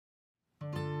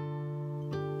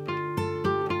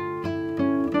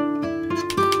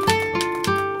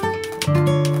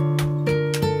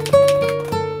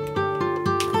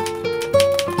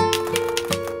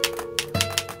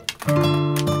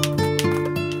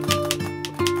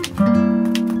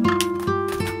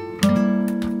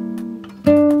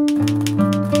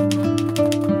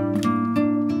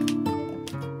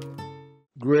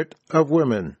of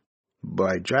Women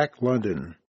by Jack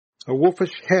London. A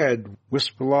wolfish head,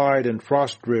 wistful-eyed and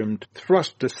frost-rimmed,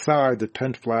 thrust aside the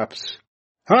tent flaps.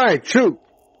 "Hi, Chook!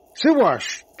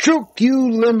 Siwash! Chook, you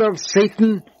limb of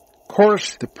Satan!"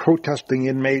 chorused the protesting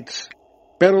inmates.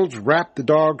 Bettles rapped the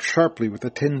dog sharply with a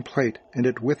tin plate, and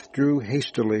it withdrew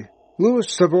hastily. Louis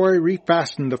Savoy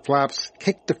refastened the flaps,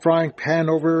 kicked the frying pan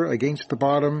over against the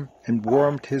bottom, and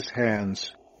warmed his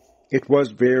hands. It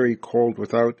was very cold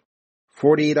without.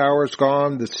 48 hours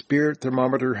gone, the spirit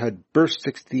thermometer had burst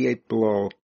 68 below,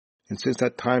 and since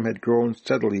that time had grown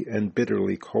steadily and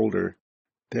bitterly colder.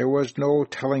 There was no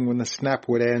telling when the snap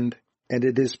would end, and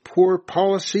it is poor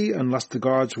policy, unless the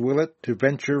gods will it, to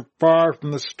venture far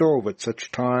from the stove at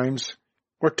such times,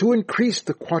 or to increase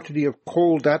the quantity of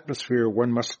cold atmosphere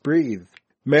one must breathe.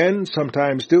 Men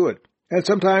sometimes do it, and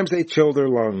sometimes they chill their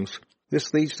lungs.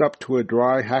 This leads up to a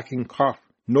dry, hacking cough,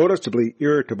 noticeably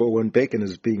irritable when bacon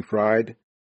is being fried.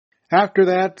 After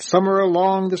that, somewhere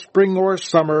along the spring or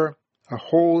summer, a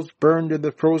hole is burned in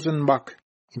the frozen muck.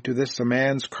 Into this a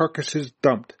man's carcass is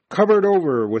dumped, covered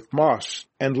over with moss,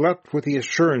 and left with the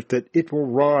assurance that it will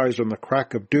rise on the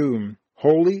crack of doom,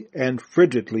 wholly and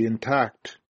frigidly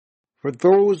intact. For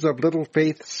those of little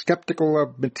faith skeptical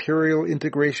of material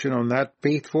integration on that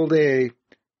faithful day,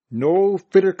 no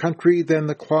fitter country than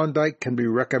the Klondike can be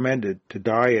recommended to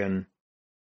die in.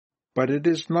 But it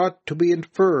is not to be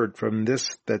inferred from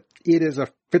this that it is a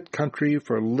fit country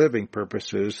for living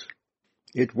purposes.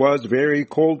 It was very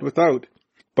cold without,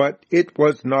 but it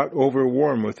was not over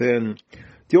warm within.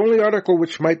 The only article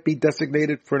which might be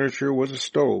designated furniture was a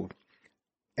stove,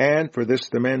 and for this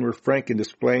the men were frank in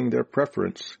displaying their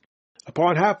preference.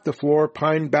 Upon half the floor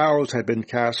pine boughs had been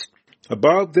cast.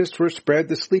 Above this were spread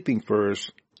the sleeping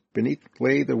furs. Beneath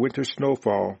lay the winter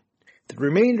snowfall. The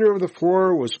remainder of the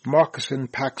floor was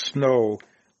moccasin-packed snow,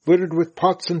 littered with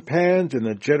pots and pans and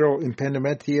the general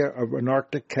impedimenta of an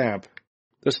Arctic camp.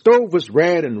 The stove was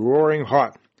red and roaring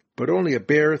hot, but only a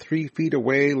bare 3 feet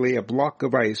away lay a block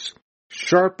of ice,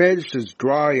 sharp-edged as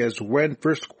dry as when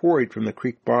first quarried from the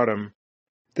creek bottom.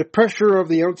 The pressure of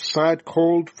the outside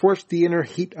cold forced the inner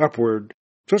heat upward.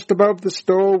 Just above the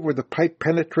stove, where the pipe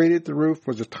penetrated the roof,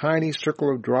 was a tiny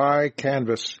circle of dry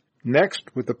canvas.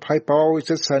 Next, with the pipe always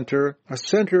a center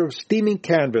of steaming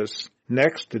canvas.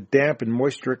 Next, a damp and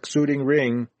moisture-exuding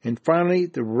ring. And finally,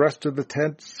 the rest of the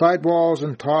tent, sidewalls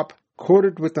and top,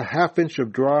 coated with a half-inch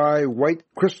of dry, white,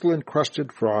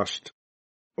 crystal-encrusted frost.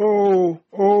 "Oh,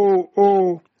 oh,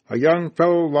 oh!" A young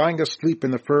fellow lying asleep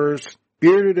in the furs,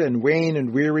 bearded and wan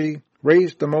and weary,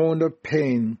 raised a moan of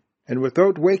pain, and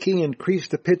without waking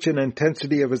increased the pitch and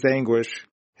intensity of his anguish.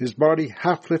 His body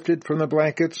half lifted from the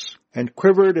blankets, and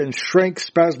quivered and shrank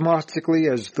spasmodically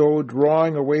as though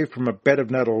drawing away from a bed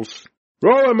of nettles.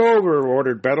 "Roll him over,"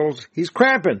 ordered Bettles. "He's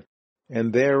cramping."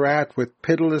 And thereat, with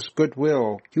pitiless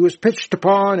goodwill, he was pitched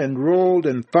upon and rolled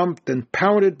and thumped and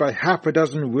pounded by half a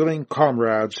dozen willing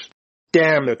comrades.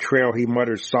 "Damn the trail," he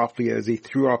muttered softly as he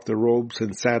threw off the robes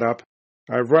and sat up.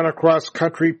 "I've run across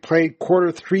country, played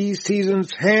quarter 3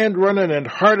 seasons, hand-running and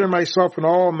harding myself in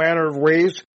all manner of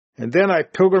ways, and then I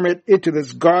pilgrim it into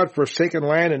this God-forsaken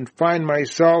land and find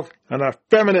myself an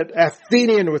effeminate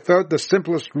Athenian without the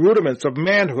simplest rudiments of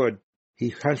manhood." He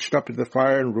hunched up to the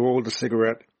fire and rolled a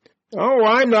cigarette. "Oh,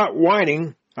 I'm not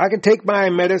whining. I can take my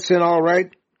medicine all right,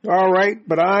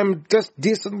 but I'm just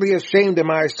decently ashamed of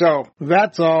myself,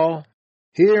 that's all.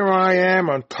 Here I am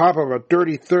on top of a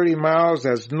dirty 30 miles,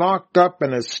 as knocked up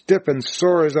and as stiff and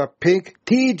sore as a pink,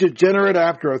 degenerate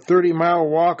after a 30-mile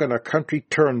walk on a country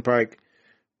turnpike.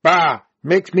 Bah!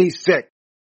 Makes me sick.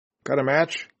 Got a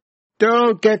match?"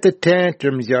 "Don't get the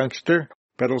tantrums, youngster."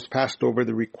 Bettles passed over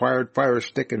the required fire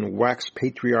stick and waxed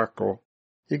patriarchal.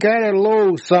 "You gotta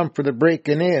low some for the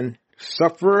breaking in.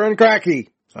 Suffer and cracky.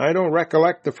 I don't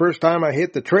recollect the first time I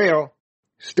hit the trail.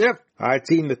 Stiff? I'd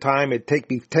seen the time it'd take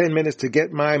me 10 minutes to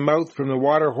get my mouth from the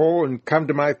water hole and come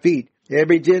to my feet.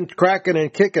 Every ginch cracking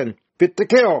and kicking. Fit to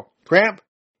kill. Cramp?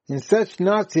 In such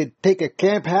knots it'd take a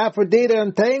camp half a day to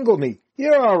untangle me.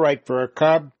 You're all right for a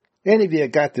cub. Any of you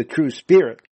got the true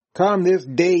spirit. Come this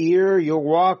day here, you'll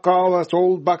walk all us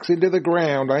old bucks into the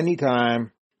ground any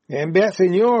time. And best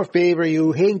in your favor,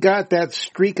 you hain't got that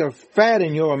streak of fat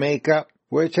in your makeup,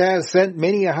 which has sent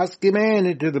many a husky man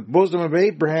into the bosom of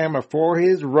Abraham afore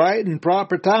his right and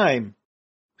proper time."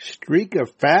 "Streak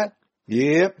of fat?"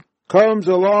 "Yep. Comes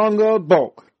along of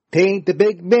bulk. 'Tain't the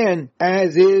Big Ben,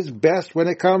 as is best when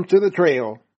it comes to the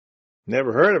trail."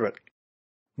 "Never heard of it."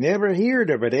 "Never heard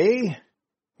of it, eh?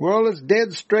 Well, it's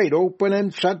dead straight, open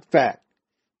and shut fat.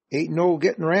 Ain't no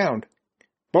getting round.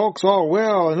 Bulk's all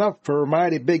well enough for a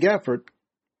mighty big effort,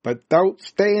 but 'thout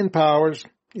staying powers,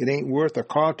 It ain't worth a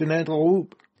continental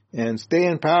whoop, and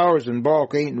staying powers and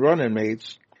bulk ain't running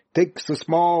mates. Takes the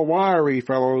small, wiry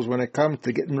fellows when it comes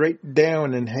to getting right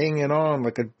down and hanging on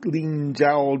like a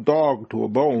lean-jowled dog to a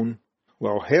bone.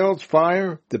 Well, hell's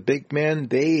fire, the big men,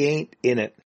 they ain't in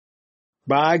it.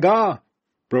 By God,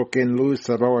 broke in Louis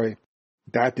Savoy,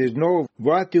 that is no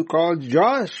what you call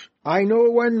Josh. I know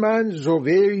one man so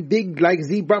very big like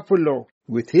the buffalo.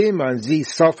 With him on the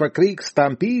Sulphur Creek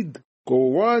stampede, go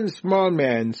one small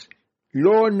man's,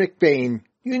 Lorne McBain.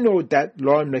 You know that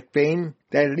Lorne McBain,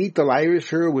 that little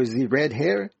Irisher with the red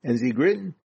hair and the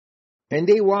grin? And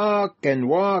they walk and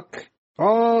walk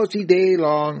all the day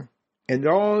long and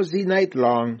all the night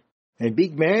long. And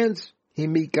big man's, he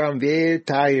become very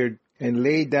tired and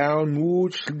lay down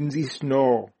mooch in the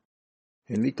snow.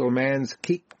 And little man's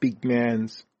kick big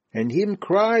man's, and him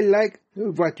cry like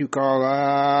what you call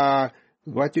the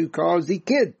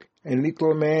kid. And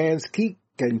little man's kick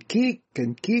and kick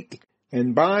and kick.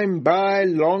 And by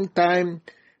long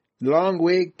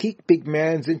way, kick big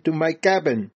man's into my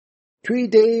cabin. 3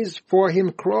 days for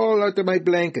him crawl out of my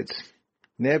blankets.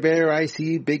 Never I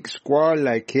see big squaw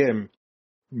like him.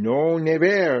 No,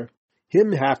 never.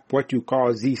 Him have what you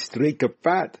call the streak of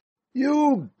fat.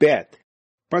 You bet.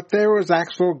 But there was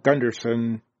Axel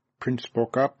Gunderson, Prince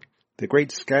spoke up. The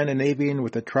great Scandinavian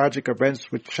with the tragic events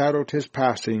which shadowed his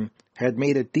passing had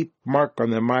made a deep mark on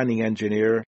the mining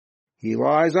engineer. He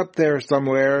lies up there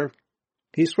somewhere.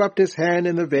 He swept his hand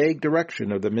in the vague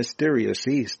direction of the mysterious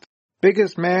east.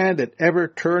 Biggest man that ever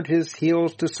turned his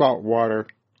heels to salt water,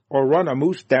 or run a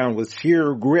moose down with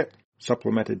sheer grit,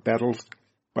 supplemented Bettles.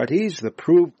 But he's the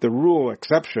rule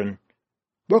exception.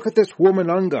 Look at this woman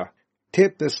Unga.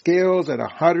 Tip the scales at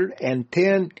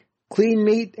 110, clean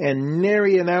meat and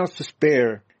nary an ounce to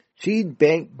spare. She'd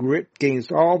bank grit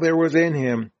against all there was in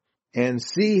him, and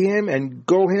see him and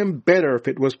go him better if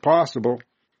it was possible.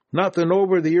 Nothing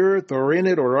over the earth or in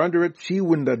it or under it she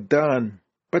wouldn't have done.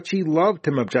 But she loved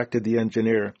him, objected the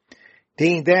engineer.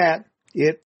 Tain't that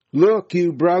it. Look,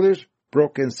 you brothers,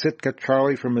 broke in Sitka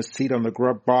Charley from his seat on the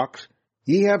grub box.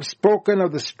 Ye have spoken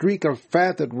of the streak of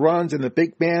fat that runs in the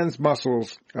big man's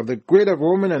muscles, of the grit of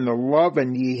woman and the love,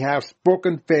 and ye have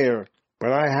spoken fair.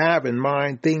 But I have in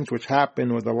mind things which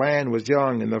happened when the land was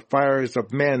young and the fires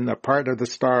of men a part of the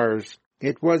stars.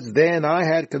 It was then I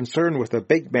had concern with a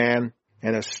big man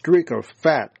and a streak of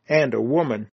fat and a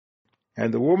woman.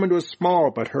 And the woman was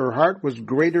small, but her heart was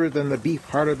greater than the beef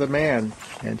heart of the man,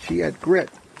 and she had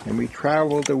grit, and we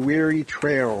traveled a weary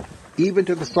trail, even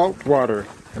to the salt water,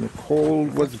 and the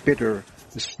cold was bitter,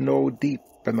 the snow deep,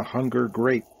 and the hunger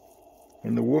great.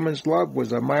 And the woman's love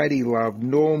was a mighty love,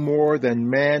 no more than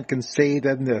man can say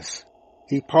than this.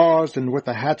 He paused, and with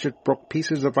a hatchet broke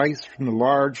pieces of ice from the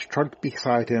large trunk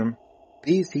beside him.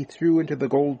 These he threw into the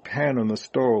gold pan on the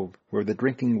stove, where the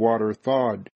drinking water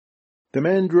thawed. The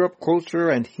men drew up closer,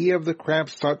 and he of the cramp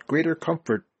sought greater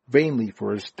comfort, vainly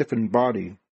for his stiffened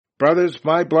body. Brothers,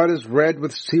 my blood is red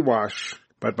with Siwash,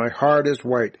 but my heart is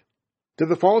white. To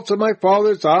the faults of my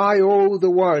fathers I owe the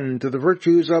one, to the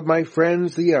virtues of my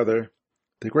friends the other.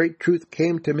 The great truth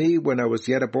came to me when I was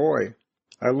yet a boy.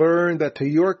 I learned that to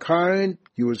your kind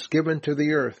you was given to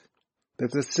the earth,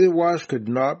 that the Siwash could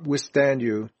not withstand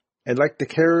you, and like the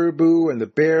caribou and the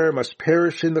bear must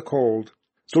perish in the cold.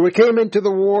 So I came into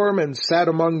the warm and sat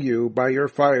among you by your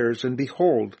fires, and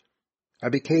behold, I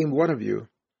became one of you.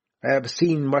 I have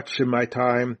seen much in my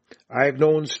time. I have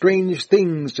known strange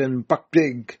things in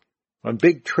Buckdig, on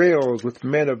big trails with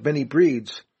men of many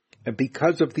breeds. And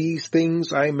because of these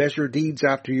things I measure deeds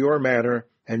after your manner,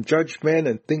 and judge men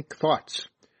and think thoughts.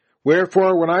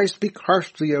 Wherefore, when I speak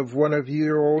harshly of one of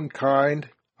your own kind,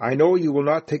 I know you will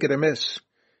not take it amiss.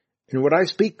 And when I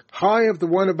speak high of the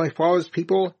one of my father's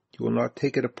people, you will not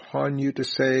take it upon you to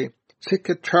say,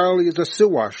 Sitka Charley is a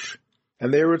Siwash,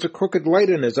 and there is a crooked light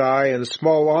in his eye and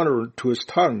small honor to his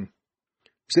tongue.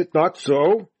 Is it not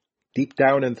so? Deep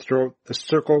down in throat, the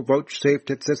circle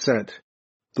vouchsafed its assent.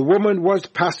 The woman was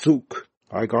Pasuk.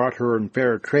 I got her in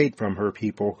fair trade from her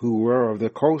people, who were of the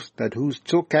coast, and whose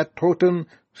Chilkat totem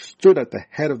stood at the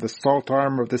head of the salt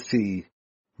arm of the sea.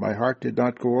 My heart did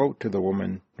not go out to the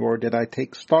woman, nor did I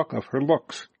take stock of her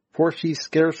looks, for she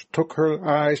scarce took her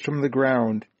eyes from the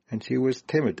ground, and she was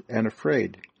timid and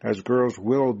afraid, as girls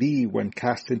will be when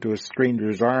cast into a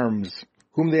stranger's arms,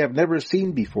 whom they have never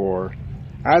seen before.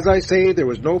 As I say, there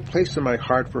was no place in my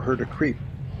heart for her to creep,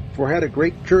 for I had a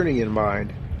great journey in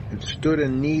mind, and stood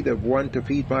in need of one to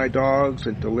feed my dogs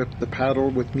and to lift the paddle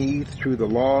with me through the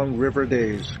long river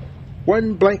days.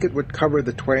 One blanket would cover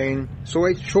the twain, so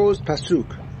I chose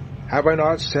Pasuk. Have I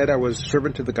not said I was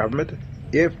servant to the government?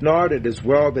 If not, it is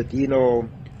well that ye know.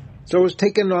 So I was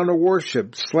taken on a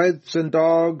warship, sleds and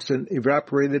dogs and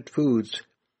evaporated foods.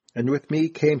 And with me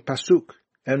came Pasuk,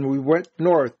 and we went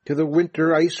north to the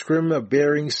winter ice rim of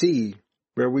Bering Sea,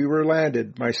 where we were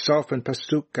landed, myself and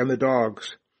Pasuk and the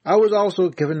dogs. I was also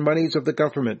given moneys of the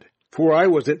government, for I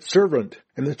was its servant,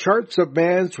 and the charts of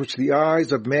lands which the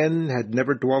eyes of men had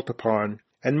never dwelt upon,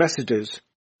 and messages.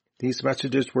 These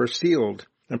messages were sealed,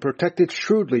 and protected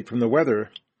shrewdly from the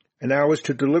weather, and I was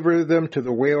to deliver them to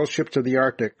the whale ships of the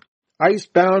Arctic.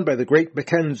 Ice-bound by the great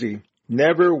Mackenzie,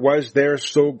 never was there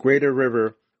so great a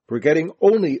river, forgetting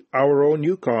only our own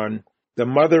Yukon, the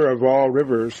mother of all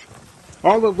rivers,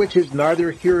 all of which is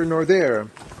neither here nor there,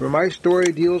 for my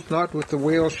story deals not with the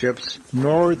whale ships,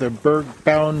 nor the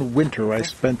berg-bound winter I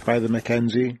spent by the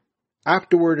Mackenzie.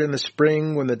 Afterward, in the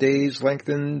spring, when the days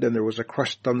lengthened and there was a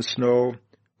crust on the snow,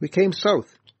 we came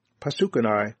south, Pasuk and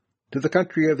I, to the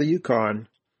country of the Yukon.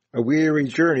 A weary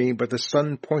journey, but the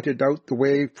sun pointed out the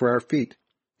way for our feet.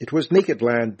 It was naked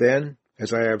land then,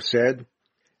 as I have said,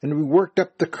 and we worked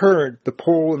up the current, the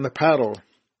pole, and the paddle,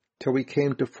 till we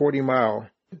came to 40 Mile.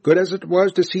 Good as it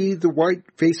was to see the white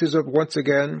faces of once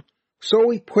again, so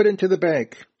we put into the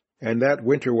bank, and that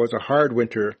winter was a hard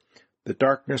winter. The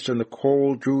darkness and the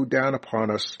cold drew down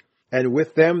upon us, and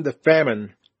with them the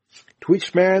famine. To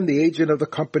each man the agent of the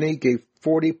company gave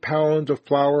 40 pounds of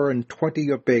flour and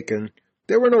 20 of bacon.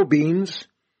 There were no beans,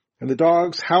 and the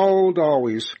dogs howled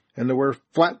always, and there were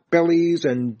flat bellies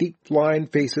and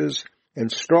deep-lined faces, and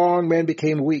strong men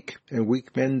became weak, and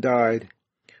weak men died.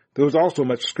 There was also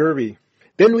much scurvy.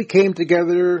 Then we came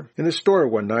together in the store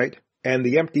one night, and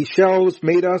the empty shelves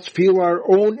made us feel our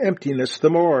own emptiness the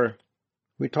more.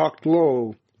 We talked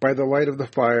low by the light of the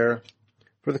fire,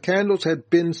 for the candles had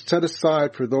been set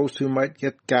aside for those who might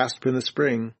yet gasp in the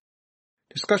spring.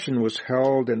 Discussion was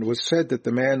held, and it was said that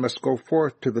the man must go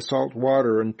forth to the salt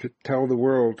water and to tell the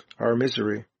world our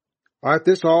misery. At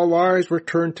this all eyes were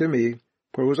turned to me,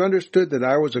 for it was understood that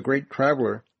I was a great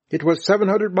traveler. It was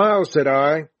 700 miles, said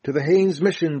I, to the Haines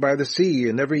Mission by the sea,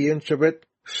 and every inch of it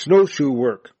snowshoe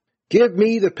work. Give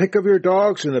me the pick of your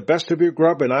dogs and the best of your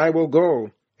grub, and I will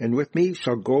go, and with me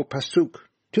shall go Pasuk.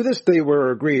 To this they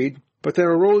were agreed, but there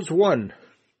arose one,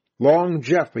 Long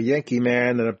Jeff, a Yankee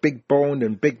man, and a big-boned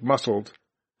and big-muscled.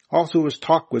 Also his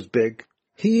talk was big.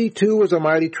 He, too, was a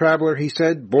mighty traveler, he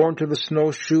said, born to the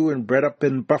snowshoe and bred up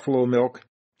in buffalo milk.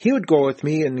 He would go with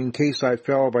me, and in case I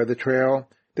fell by the trail,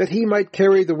 that he might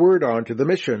carry the word on to the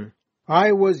mission.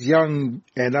 I was young,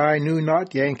 and I knew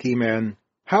not Yankee men.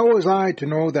 How was I to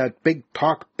know that big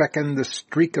talk beckoned the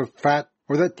streak of fat,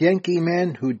 or that Yankee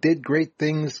men who did great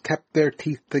things kept their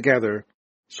teeth together?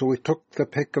 So we took the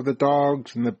pick of the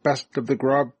dogs and the best of the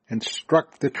grub, and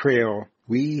struck the trail.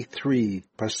 We three,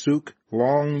 Pasuk,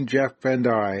 Long Jeff, and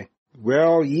I.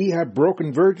 Well, ye have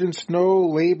broken virgin snow,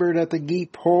 labored at the gee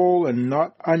pole, and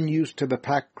not unused to the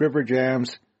packed river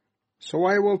jams. So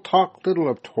I will talk little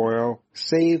of toil,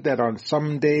 save that on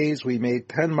some days we made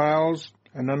 10 miles,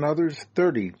 and on others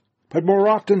 30, but more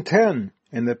often 10,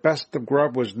 and the best of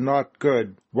grub was not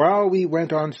good, while we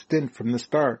went on stint from the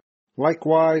start.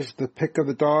 Likewise, the pick of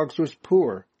the dogs was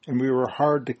poor, and we were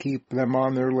hard to keep them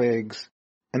on their legs.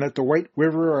 And at the White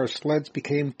River our sleds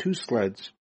became 2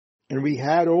 sleds, and we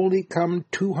had only come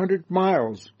 200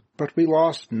 miles, but we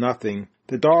lost nothing.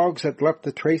 The dogs that left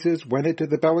the traces went into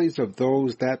the bellies of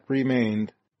those that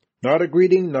remained. Not a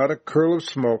greeting, not a curl of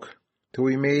smoke, till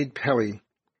we made Pelly.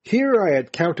 Here I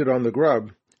had counted on the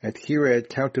grub, and here I had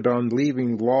counted on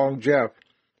leaving Long Jeff,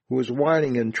 who was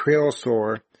whining and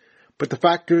trail-sore. But the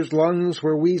factor's lungs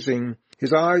were wheezing,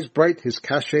 his eyes bright, his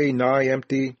cachet nigh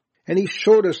empty, and he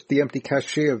showed us the empty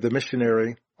cachet of the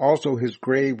missionary, also his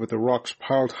grave with the rocks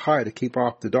piled high to keep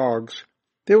off the dogs.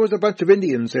 There was a bunch of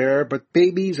Indians there, but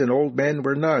babies and old men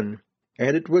were none,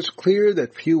 and it was clear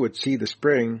that few would see the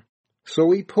spring. So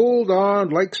we pulled on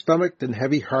light-stomached and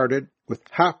heavy-hearted, with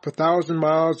 1,000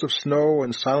 miles of snow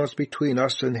and silence between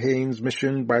us and Haines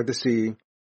Mission by the sea.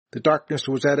 The darkness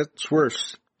was at its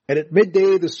worst, and at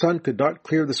midday the sun could not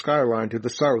clear the skyline to the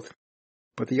south.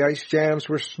 But the ice jams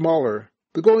were smaller,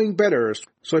 the going better,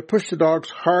 so I pushed the dogs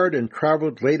hard and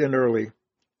traveled late and early.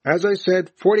 As I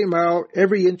said, 40 Mile,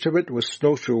 every inch of it was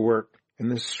snowshoe work,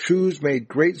 and the shoes made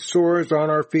great sores on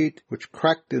our feet, which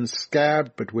cracked and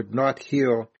scabbed but would not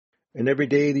heal, and every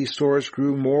day these sores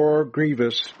grew more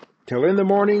grievous, till in the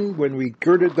morning, when we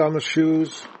girded on the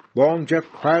shoes, Long Jeff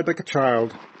cried like a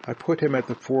child. I put him at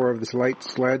the fore of this light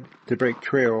sled to break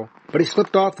trail, but he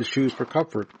slipped off the shoes for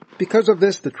comfort. Because of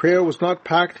this, the trail was not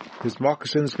packed. His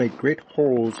moccasins made great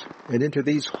holes, and into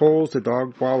these holes the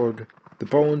dog wallowed. The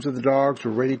bones of the dogs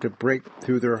were ready to break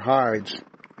through their hides,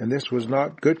 and this was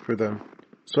not good for them.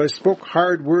 So I spoke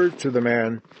hard words to the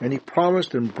man, and he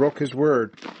promised and broke his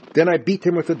word. Then I beat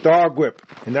him with a dog whip,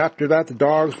 and after that the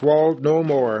dogs wallowed no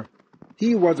more.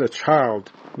 He was a child,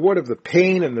 what of the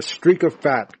pain and the streak of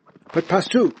fat. But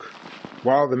Pasuk,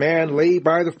 while the man lay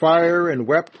by the fire and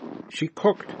wept, she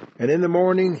cooked, and in the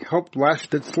morning helped lash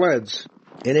the sleds,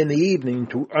 and in the evening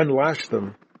to unlash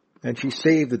them. And she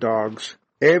saved the dogs.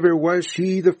 Ever was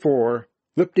she the fore,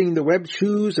 lifting the webbed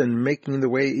shoes and making the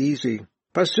way easy.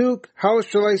 Pasuk, how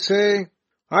shall I say?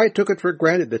 I took it for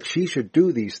granted that she should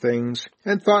do these things,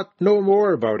 and thought no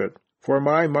more about it, for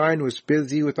my mind was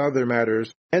busy with other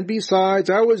matters, and besides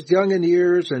I was young in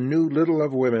years and knew little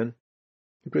of women.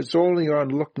 It was only on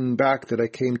looking back that I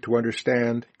came to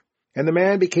understand. And the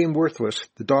man became worthless.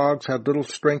 The dogs had little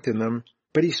strength in them,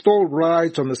 but he stole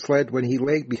rides on the sled when he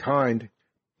lagged behind.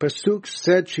 Pasuk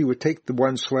said she would take the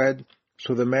one sled,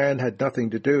 so the man had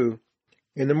nothing to do.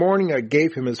 In the morning I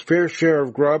gave him his fair share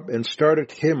of grub and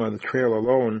started him on the trail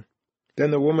alone.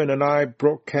 Then the woman and I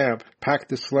broke camp, packed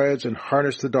the sleds, and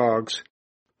harnessed the dogs.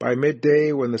 By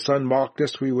midday, when the sun mocked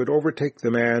us, we would overtake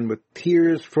the man with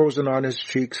tears frozen on his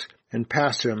cheeks and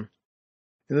pass him.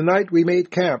 In the night we made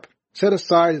camp, set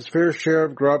aside his fair share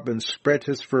of grub, and spread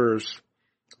his furs.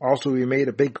 Also we made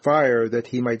a big fire that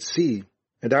he might see,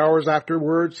 and hours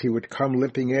afterwards he would come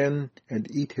limping in and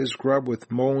eat his grub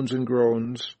with moans and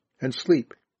groans, and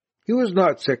sleep. He was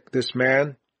not sick, this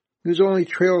man. He was only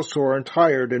trail-sore and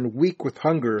tired and weak with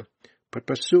hunger. But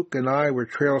Pasuk and I were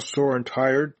trail-sore and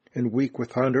tired and weak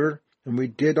with hunger, and we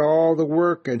did all the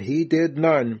work, and he did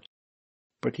none.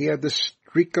 But he had the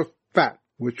streak of fat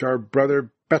which our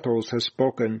brother Bettles has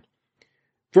spoken.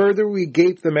 Further, we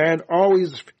gave the man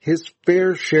always his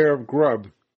fair share of grub.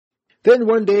 Then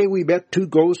one day we met two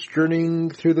ghosts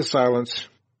journeying through the silence.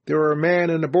 They were a man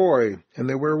and a boy, and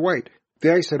they were white.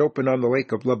 The ice had opened on the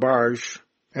lake of Labarge,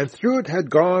 and through it had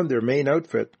gone their main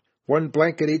outfit, one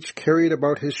blanket each carried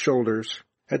about his shoulders.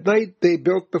 At night they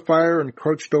built the fire and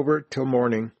crouched over it till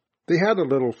morning. They had a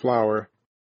little flour.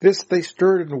 This they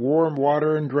stirred in warm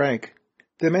water and drank.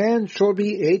 The man showed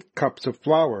me 8 cups of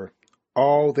flour,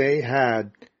 all they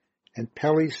had, and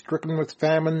Pelly stricken with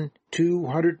famine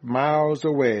 200 miles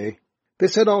away. They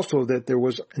said also that there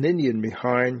was an Indian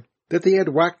behind, that they had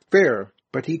whacked fair,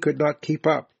 but he could not keep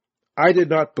up. I did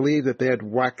not believe that they had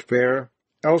whacked fair,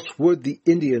 else would the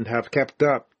Indian have kept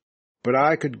up. But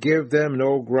I could give them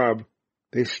no grub.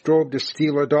 They strove to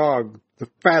steal a dog, the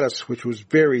fattest, which was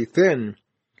very thin.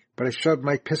 But I shoved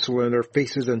my pistol in their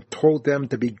faces and told them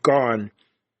to be gone.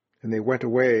 And they went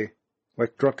away,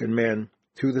 like drunken men,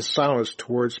 through the silence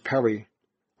towards Pelly.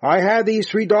 I had these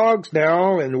 3 dogs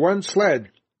now and 1 sled,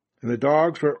 and the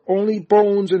dogs were only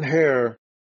bones and hair.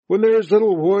 When there is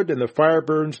little wood and the fire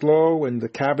burns low and the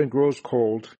cabin grows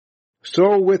cold,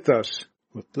 so with us,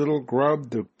 with little grub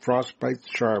the frost bites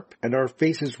sharp, and our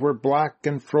faces were black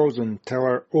and frozen till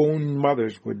our own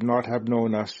mothers would not have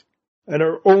known us, and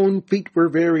our own feet were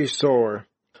very sore.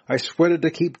 I sweated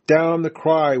to keep down the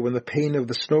cry when the pain of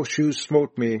the snowshoes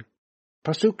smote me.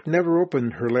 Pasuk never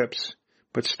opened her lips,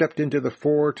 but stepped into the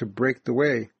fore to break the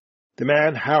way. The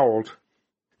man howled.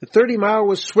 The 30-mile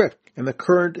was swift, and the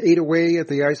current ate away at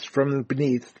the ice from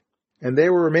beneath, and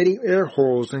there were many air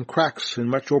holes and cracks and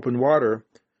much open water.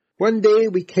 One day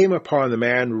we came upon the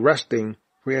man resting,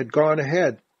 for he had gone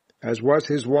ahead, as was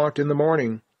his wont in the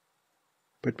morning.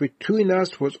 But between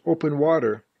us was open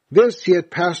water. This he had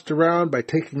passed around by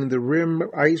taking the rim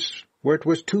ice where it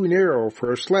was too narrow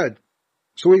for a sled.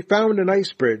 So we found an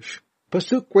ice bridge.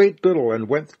 Pasuk weighed little and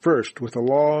went first with a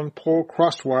long pole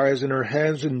crosswise in her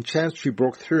hands, and chance she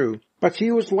broke through. But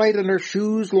she was light and her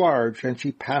shoes large, and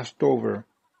she passed over.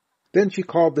 Then she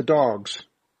called the dogs,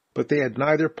 but they had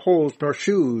neither poles nor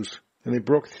shoes, and they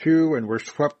broke through and were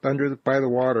swept under by the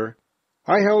water.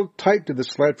 I held tight to the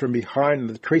sled from behind, and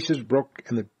the traces broke,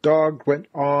 and the dog went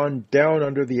on down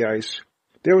under the ice.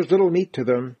 There was little meat to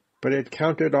them, but I had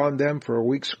counted on them for a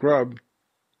week's grub,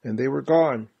 and they were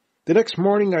gone. The next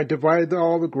morning I divided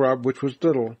all the grub, which was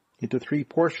little, into 3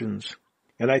 portions,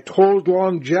 and I told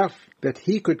Long Jeff that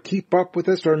he could keep up with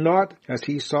us or not as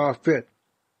he saw fit,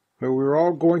 for we were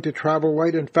all going to travel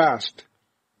light and fast.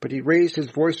 But he raised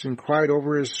his voice and cried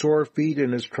over his sore feet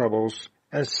and his troubles,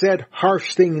 and said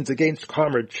harsh things against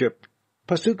comradeship.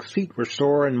 Pasuk's feet were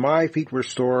sore, and my feet were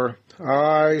sore,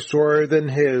 aye, sorer than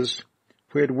his.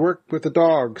 We had worked with the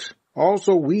dogs.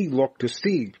 Also we looked to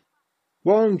see.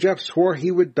 Long Jeff swore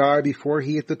he would die before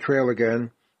he hit the trail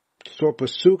again. So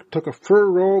Pasuk took a fur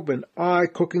robe, and I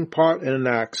cooking pot and an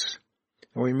axe,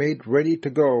 and we made ready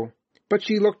to go. But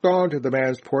she looked on to the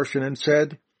man's portion and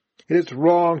said, "It is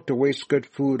wrong to waste good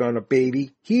food on a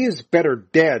baby. He is better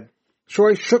dead." So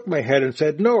I shook my head and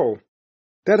said, "No."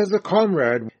 That is a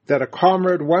comrade. That a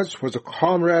comrade once was a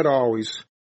comrade always.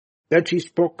 Then she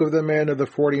spoke of the men of the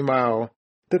 40 Mile,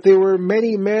 that they were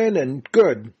many men and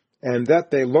good, and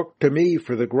that they looked to me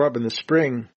for the grub in the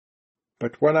spring.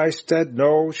 But when I said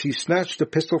no, she snatched a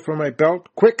pistol from my belt,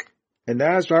 quick, and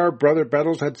as our brother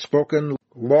Bettles had spoken,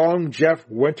 Long Jeff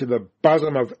went to the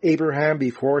bosom of Abraham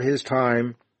before his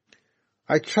time.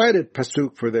 I chided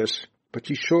Pasuk for this, but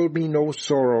she showed me no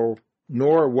sorrow,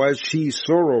 nor was she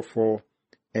sorrowful,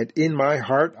 and in my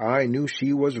heart I knew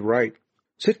she was right.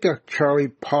 Sitka Charley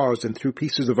paused and threw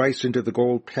pieces of ice into the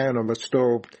gold pan on the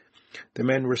stove. The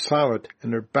men were silent,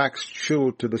 and their backs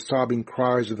chilled to the sobbing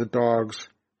cries of the dogs,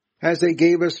 as they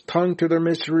gave us tongue to their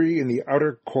misery in the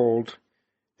outer cold.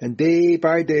 And day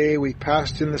by day we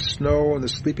passed in the snow and the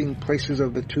sleeping places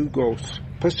of the two ghosts,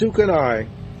 Pasuk and I,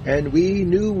 and we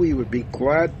knew we would be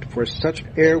glad for such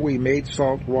ere we made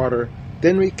salt water.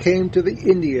 Then we came to the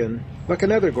Indian, like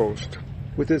another ghost,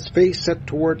 with his face set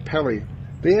toward Pelly.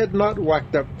 They had not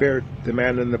whacked up fair, the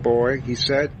man and the boy, he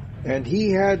said, and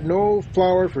he had no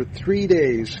flour for 3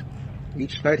 days.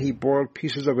 Each night he boiled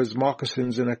pieces of his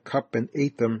moccasins in a cup and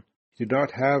ate them. He did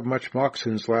not have much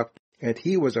moccasins left, and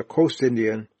he was a coast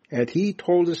Indian, and he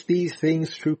told us these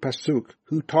things through Pasuk,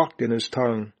 who talked in his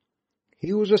tongue.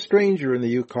 He was a stranger in the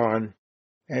Yukon,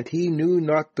 and he knew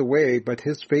not the way, but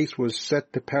his face was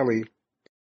set to Pelly.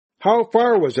 How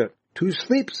far was it? 2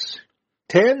 sleeps?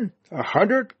 10?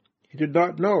 100? He did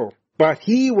not know, but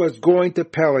he was going to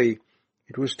Pelly.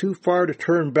 It was too far to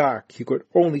turn back. He could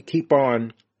only keep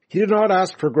on. He did not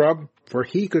ask for grub, for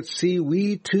he could see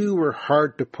we too were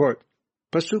hard to put.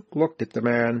 Pasuk looked at the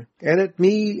man, and at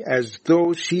me as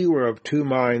though she were of 2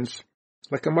 minds,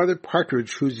 like a mother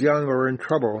partridge whose young are in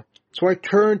trouble. So I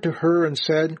turned to her and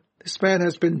said, This man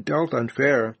has been dealt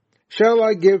unfair. Shall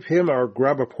I give him our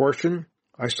grub a portion?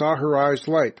 I saw her eyes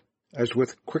light, as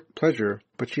with quick pleasure,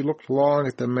 but she looked long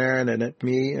at the man and at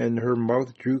me, and her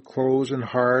mouth drew close and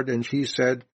hard, and she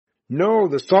said, No,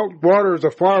 the salt water is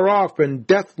afar off, and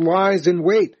death lies in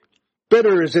wait.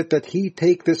 Better is it that he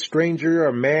take this stranger,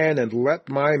 a man, and let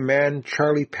my man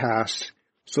Charlie pass.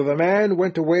 So the man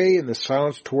went away in the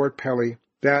silence toward Pelly.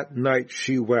 That night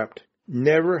she wept.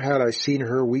 Never had I seen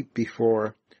her weep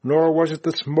before, nor was it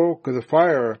the smoke of the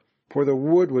fire, for the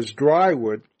wood was dry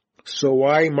wood. So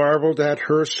I marveled at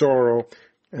her sorrow,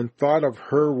 and thought of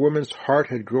her woman's heart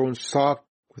had grown soft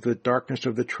with the darkness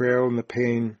of the trail and the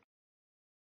pain.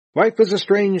 Life is a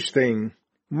strange thing.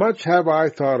 Much have I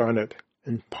thought on it,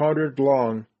 and pondered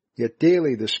long, yet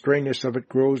daily the strangeness of it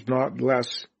grows not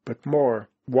less, but more.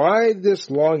 Why this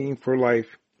longing for life?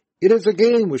 It is a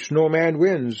game which no man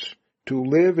wins. To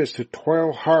live is to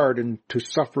toil hard and to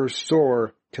suffer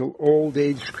sore, till old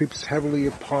age creeps heavily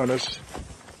upon us,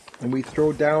 and we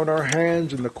throw down our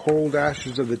hands in the cold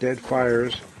ashes of the dead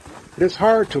fires. It is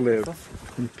hard to live.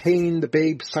 In pain the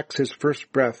babe sucks his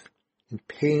first breath. In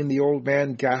pain the old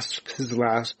man gasps his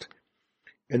last.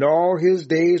 And all his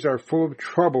days are full of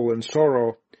trouble and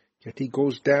sorrow, yet he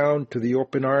goes down to the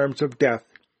open arms of death,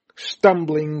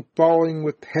 stumbling, falling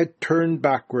with head turned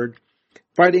backward,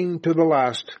 fighting to the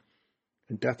last.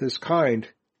 And death is kind.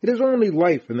 It is only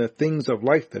life and the things of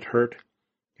life that hurt.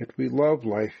 Yet we love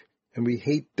life, and we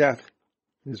hate death.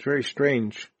 It is very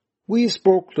strange. We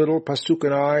spoke little, Pasuk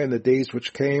and I, in the days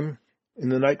which came. In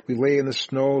the night we lay in the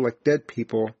snow like dead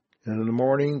people, and in the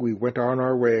morning we went on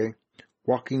our way,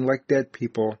 walking like dead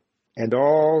people, and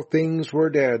all things were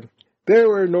dead. There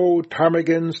were no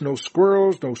ptarmigans, no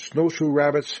squirrels, no snowshoe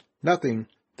rabbits, nothing.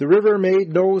 The river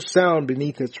made no sound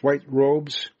beneath its white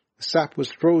robes. The sap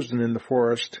was frozen in the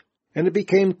forest, and it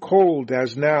became cold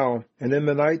as now, and in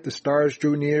the night the stars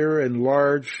drew near and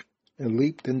large, and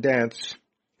leaped and danced.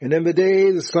 And in the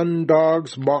day the sun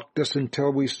dogs mocked us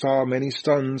until we saw many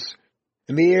suns,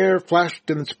 and the air flashed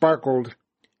and sparkled,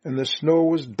 and the snow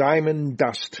was diamond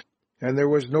dust, and there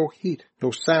was no heat,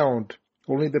 no sound,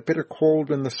 only the bitter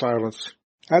cold and the silence.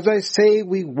 As I say,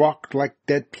 we walked like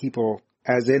dead people,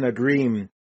 as in a dream,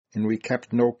 and we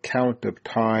kept no count of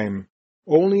time.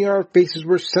 Only our faces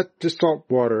were set to salt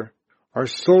water, our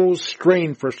souls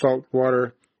strained for salt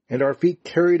water, and our feet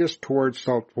carried us towards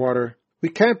salt water. We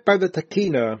camped by the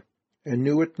Takina, and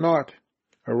knew it not.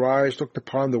 Our eyes looked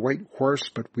upon the white horse,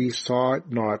 but we saw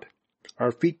it not.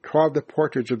 Our feet trod the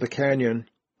portage of the canyon,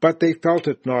 but they felt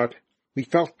it not. We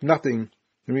felt nothing,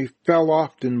 and we fell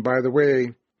often by the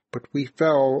way, but we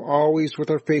fell always with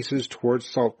our faces towards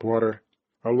salt water.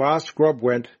 Our last grub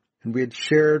went, and we had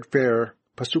shared fare,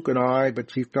 Pasuk and I,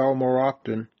 but she fell more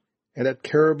often, and at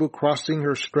Caribou Crossing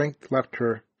her strength left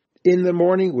her. In the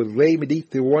morning we lay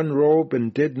beneath the one robe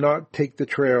and did not take the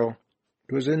trail.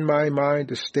 It was in my mind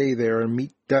to stay there and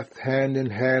meet death hand in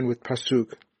hand with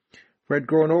Pasuk, for I had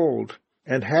grown old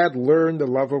and had learned the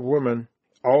love of women.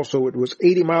 Also, it was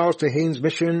 80 miles to Haines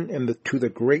Mission and to the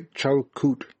great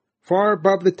Chalkoot. Far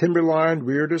above the timberline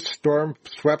reared a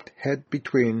storm-swept head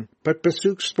between, but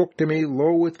Pasuk spoke to me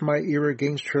low with my ear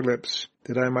against her lips,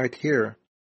 that I might hear.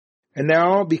 And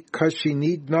now, because she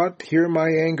need not hear my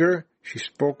anger, she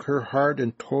spoke her heart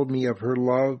and told me of her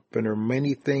love and her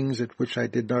many things at which I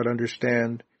did not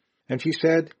understand. And she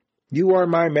said, "You are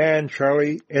my man,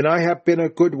 Charlie, and I have been a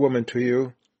good woman to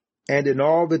you. And in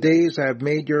all the days I have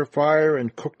made your fire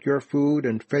and cooked your food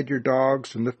and fed your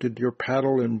dogs and lifted your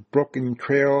paddle and broken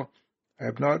trail, I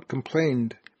have not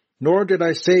complained. Nor did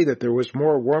I say that there was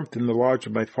more warmth in the lodge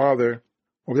of my father,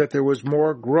 or that there was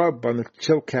more grub on the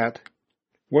Chilkat.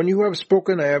 When you have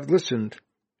spoken, I have listened.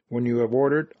 When you have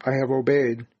ordered, I have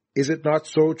obeyed. Is it not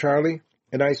so, Charlie?"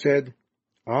 And I said,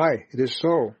 "Aye, it is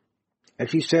so." And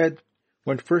she said,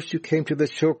 "When first you came to the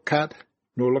Chilkat,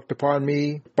 nor looked upon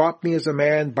me, bought me as a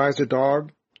man buys a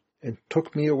dog, and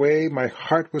took me away, my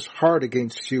heart was hard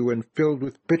against you and filled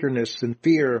with bitterness and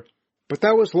fear. But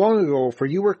that was long ago, for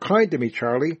you were kind to me,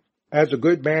 Charlie, as a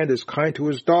good man is kind to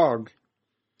his dog.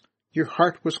 Your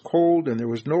heart was cold, and there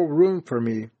was no room for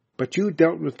me, but you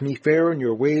dealt with me fair, and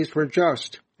your ways were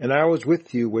just. And I was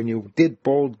with you when you did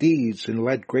bold deeds and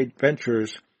led great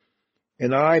ventures.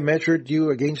 And I measured you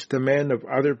against the men of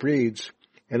other breeds.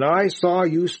 And I saw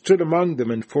you stood among them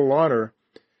in full honor.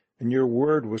 And your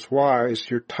word was wise,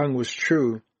 your tongue was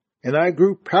true. And I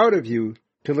grew proud of you,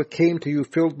 till it came to you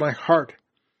filled my heart.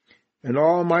 And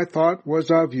all my thought was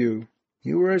of you.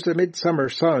 You were as a midsummer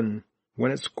sun,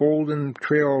 when its golden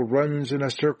trail runs in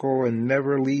a circle and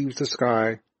never leaves the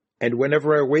sky. And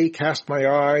whenever I away cast my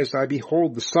eyes, I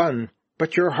behold the sun.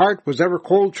 But your heart was ever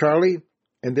cold, Charlie,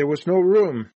 and there was no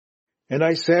room. And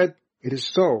I said, It is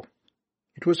so.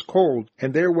 It was cold,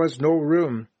 and there was no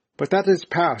room. But that is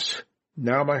past.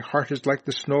 Now my heart is like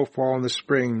the snowfall in the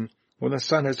spring, when the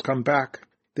sun has come back.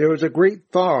 There is a great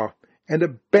thaw, and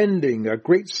a bending, a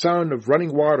great sound of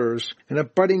running waters, and a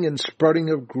budding and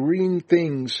sprouting of green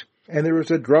things. And there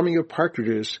is a drumming of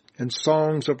partridges, and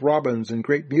songs of robins, and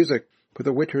great music. For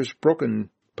the winter's broken.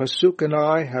 Pasuk and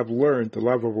I have learned the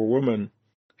love of a woman.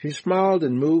 She smiled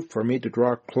and moved for me to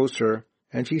draw closer,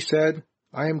 and she said,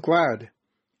 I am glad.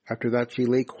 After that she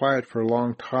lay quiet for a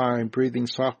long time, breathing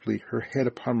softly, her head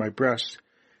upon my breast.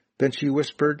 Then she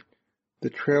whispered, The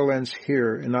trail ends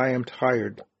here, and I am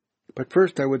tired. But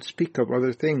first I would speak of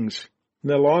other things. In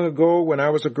the long ago, when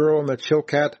I was a girl in the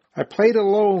Chilkat, I played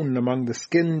alone among the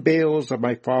skin bales of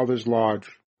my father's lodge,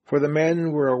 for the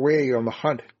men were away on the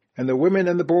hunt, and the women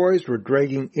and the boys were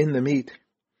dragging in the meat.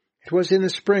 It was in the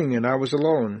spring, and I was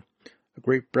alone. A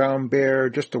great brown bear,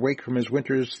 just awake from his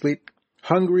winter's sleep,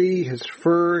 hungry, his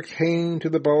fur hanging to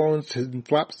the bones, his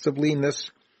flaps of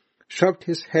leanness, shoved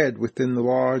his head within the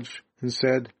lodge and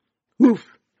said, Oof!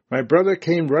 My brother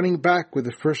came running back with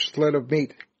the first sled of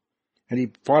meat, and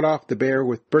he fought off the bear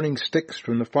with burning sticks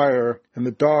from the fire, and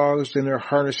the dogs in their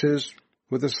harnesses,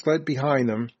 with the sled behind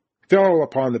them, fell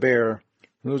upon the bear.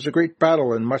 There was a great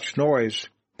battle and much noise.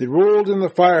 They rolled in the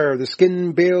fire, the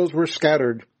skin bales were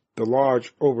scattered, the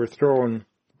lodge overthrown.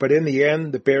 But in the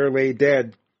end the bear lay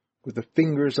dead, with the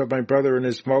fingers of my brother in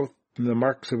his mouth and the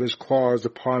marks of his claws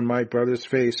upon my brother's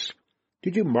face.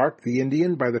 Did you mark the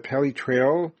Indian by the Pelly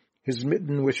Trail, his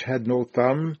mitten which had no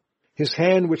thumb, his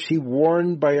hand which he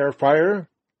warmed by our fire?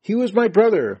 He was my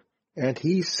brother, and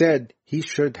he said he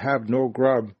should have no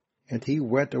grub, and he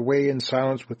went away in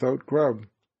silence without grub.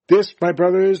 This, my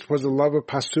brothers, was the love of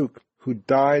Pasuk, who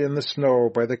died in the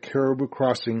snow by the Caribou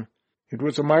crossing. It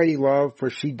was a mighty love, for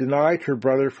she denied her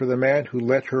brother for the man who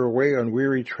led her away on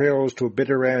weary trails to a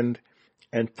bitter end.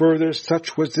 And further,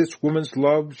 such was this woman's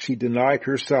love, she denied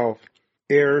herself.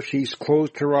 Ere she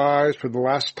closed her eyes for the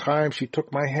last time, she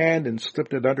took my hand and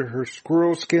slipped it under her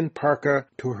squirrel-skin parka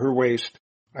to her waist.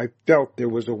 I felt there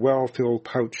was a well-filled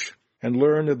pouch, and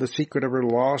learned of the secret of her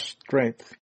lost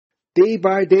strength. Day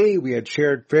by day we had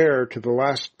shared fare to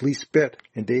the least bit,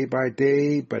 and day by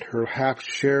day but her half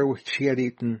share which she had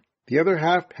eaten. The other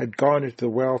half had gone into the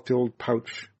well-filled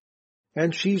pouch.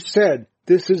 And she said,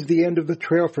 This is the end of the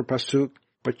trail for Pasuk,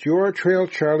 but your trail,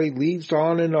 Charlie, leads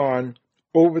on,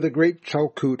 over the great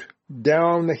Chalkoot,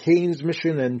 down the Haines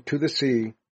Mission and to the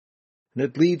sea. And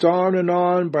it leads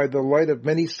on by the light of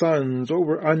many suns,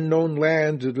 over unknown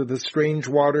lands into the strange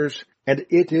waters, and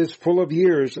it is full of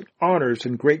years and honors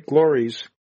and great glories.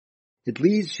 It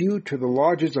leads you to the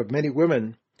lodges of many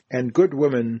women, and good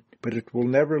women, but it will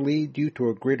never lead you to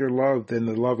a greater love than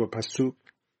the love of Pasuk.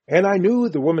 And I knew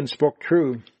the woman spoke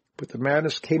true, but the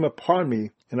madness came upon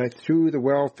me, and I threw the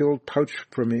well-filled pouch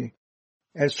from me,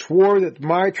 and swore that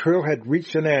my trail had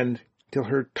reached an end, till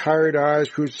her tired eyes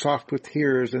grew soft with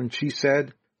tears, and she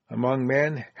said, "Among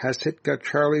men has Sitka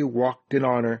Charley walked in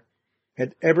honor,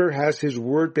 and ever has his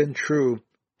word been true.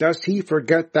 Does he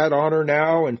forget that honor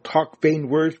now, and talk vain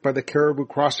words by the Caribou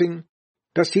crossing?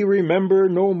 Does he remember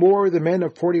no more the men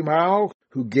of 40 Mile,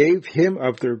 who gave him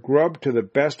of their grub to the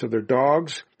best of their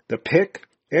dogs, the pick?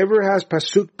 Ever has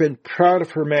Pasuk been proud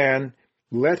of her man?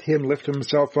 Let him lift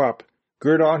himself up,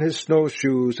 gird on his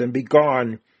snowshoes, and be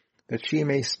gone, that she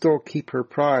may still keep her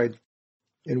pride."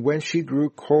 And when she grew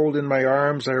cold in my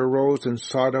arms, I arose and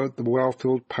sought out the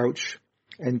well-filled pouch,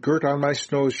 and girt on my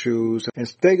snowshoes, and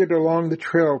staggered along the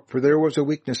trail, for there was a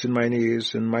weakness in my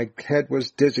knees, and my head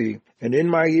was dizzy, and in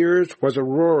my ears was a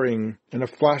roaring and a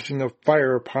flashing of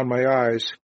fire upon my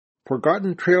eyes.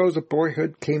 Forgotten trails of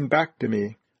boyhood came back to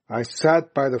me. I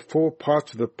sat by the full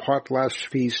pots of the potlatch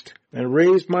feast, and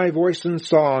raised my voice in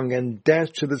song, and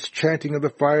danced to the chanting of the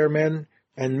firemen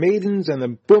and maidens and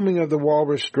the booming of the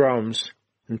walrus drums.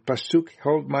 And Pasuk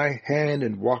held my hand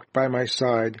and walked by my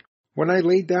side. When I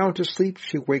lay down to sleep,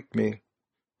 she waked me.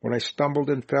 When I stumbled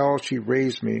and fell, she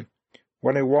raised me.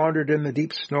 When I wandered in the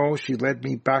deep snow, she led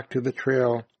me back to the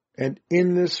trail. And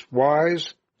in this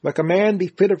wise, like a man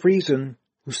befit of reason,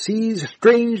 who sees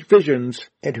strange visions,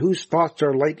 and whose thoughts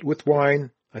are light with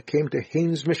wine, I came to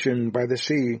Haines' Mission by the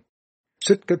sea.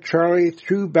 Sitka Charley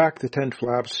threw back the tent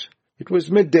flaps. It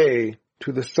was midday.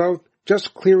 To the south,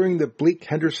 just clearing the bleak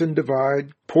Henderson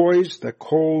Divide, poised the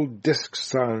cold disk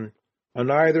sun. On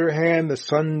either hand the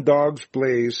sun-dogs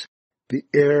blaze. The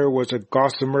air was a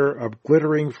gossamer of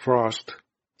glittering frost.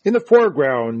 In the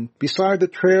foreground, beside the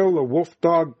trail, a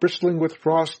wolf-dog bristling with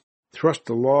frost thrust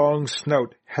a long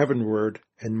snout heavenward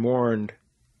and mourned.